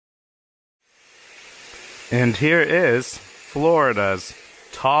And here is Florida's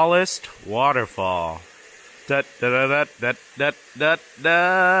tallest waterfall. Da, da, da, da, da, da, da.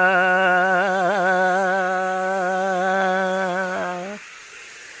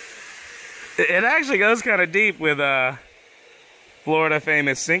 It actually goes kind of deep with Florida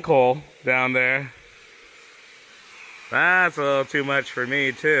famous sinkhole down there. That's a little too much for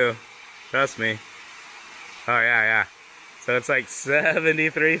me too. Trust me. Oh yeah. So it's like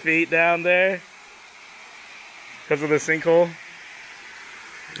 73 feet down there because of the sinkhole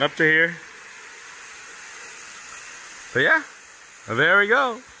up to here. But yeah, there we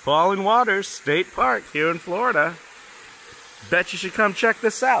go. Falling Waters State Park here in Florida. Bet you should come check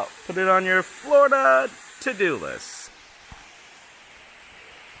this out. Put it on your Florida to-do list.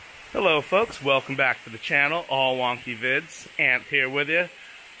 Hello folks, welcome back to the channel, All Wonky Vids. Ant here with you.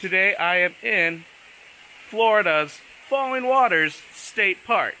 Today I am in Florida's Falling Waters State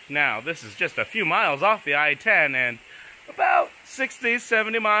Park. Now, this is just a few miles off the I-10 and about 60,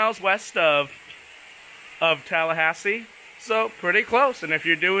 70 miles west of Tallahassee. So, pretty close. And if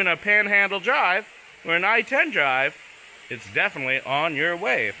you're doing a Panhandle drive or an I-10 drive, it's definitely on your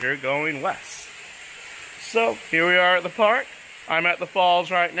way if you're going west. So, here we are at the park. I'm at the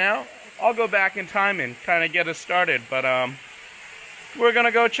falls right now. I'll go back in time and kind of get us started. But, we're going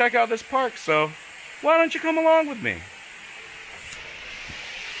to go check out this park. So, why don't you come along with me?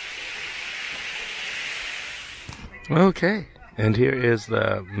 Okay, and here is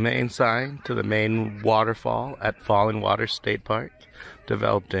the main sign to the main waterfall at Falling Waters State Park,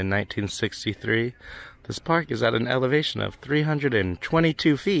 developed in 1963. This park is at an elevation of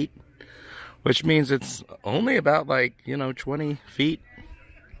 322 feet, which means it's only about 20 feet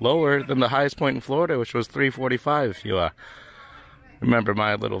lower than the highest point in Florida, which was 345, if you remember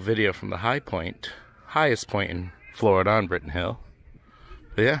my little video from the highest point in Florida on Britton Hill.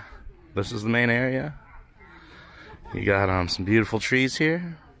 But yeah, this is the main area. You got some beautiful trees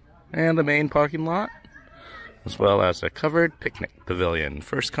here, and the main parking lot, as well as a covered picnic pavilion.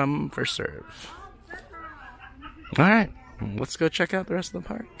 First come, first serve. Alright, let's go check out the rest of the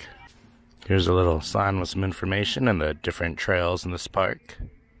park. Here's a little sign with some information and the different trails in this park.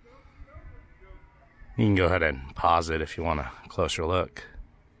 You can go ahead and pause it if you want a closer look.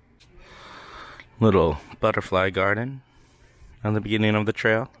 Little butterfly garden on the beginning of the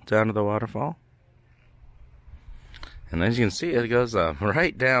trail down to the waterfall. And as you can see, it goes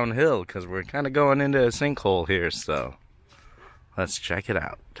right downhill because we're kind of going into a sinkhole here, so let's check it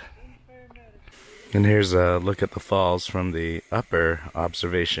out. And here's a look at the falls from the upper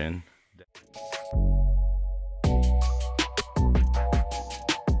observation.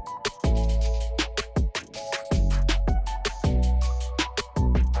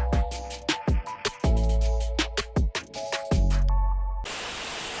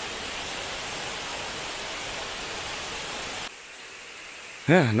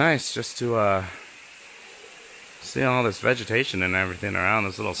 Yeah, nice just to see all this vegetation and everything around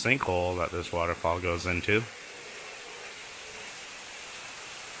this little sinkhole that this waterfall goes into.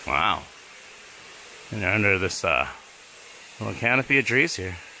 Wow. And they're under this little canopy of trees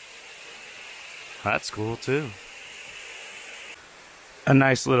here. That's cool too. A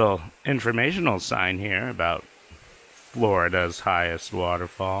nice little informational sign here about Florida's highest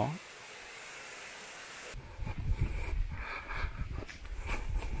waterfall.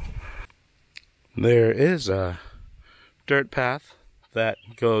 There is a dirt path that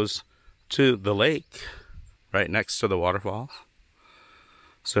goes to the lake right next to the waterfall.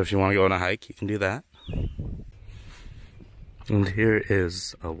 So if you want to go on a hike, you can do that. And here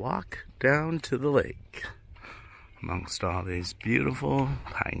is a walk down to the lake amongst all these beautiful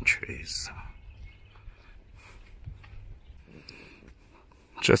pine trees.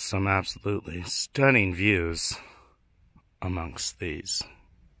 Just some absolutely stunning views amongst these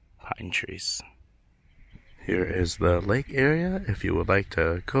pine trees. Here is the lake area if you would like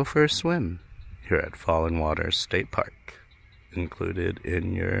to go for a swim here at Falling Waters State Park, included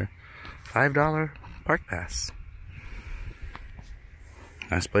in your $5 park pass.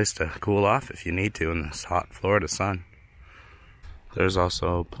 Nice place to cool off if you need to in this hot Florida sun. There's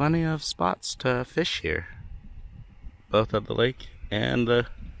also plenty of spots to fish here, both at the lake and the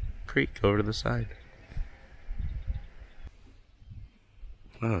creek over to the side.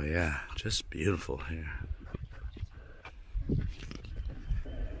 Oh yeah, just beautiful here.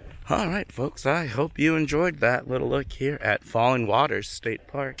 Alright folks, I hope you enjoyed that little look here at Falling Waters State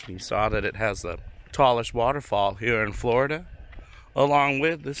Park. You saw that it has the tallest waterfall here in Florida, along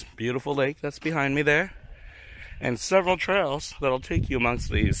with this beautiful lake that's behind me there, and several trails that'll take you amongst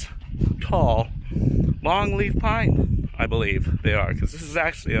these tall longleaf pine, I believe they are, because this is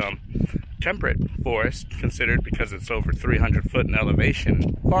actually temperate forest, considered because it's over 300 foot in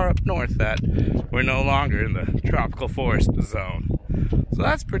elevation, far up north, that we're no longer in the tropical forest zone. So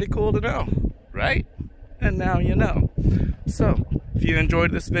that's pretty cool to know, right? And now you know. So, if you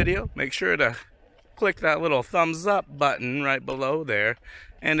enjoyed this video, make sure to click that little thumbs up button right below there.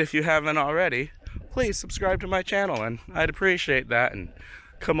 And if you haven't already, please subscribe to my channel, and I'd appreciate that, and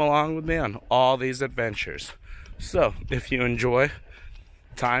come along with me on all these adventures. So, if you enjoy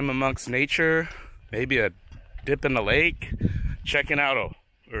time amongst nature, maybe a dip in the lake, checking out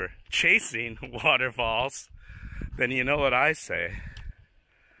or chasing waterfalls, then you know what I say.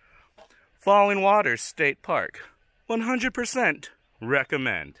 Falling Waters State Park, 100%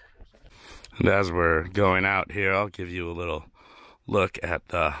 recommend. And as we're going out here, I'll give you a little look at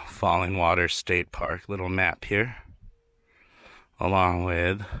the Falling Waters State Park, little map here, along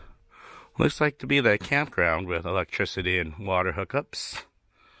with, looks like to be the campground with electricity and water hookups.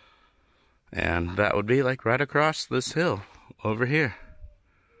 And that would be like right across this hill over here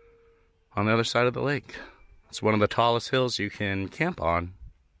on the other side of the lake. It's one of the tallest hills you can camp on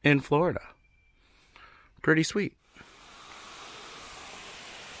in Florida. Pretty sweet.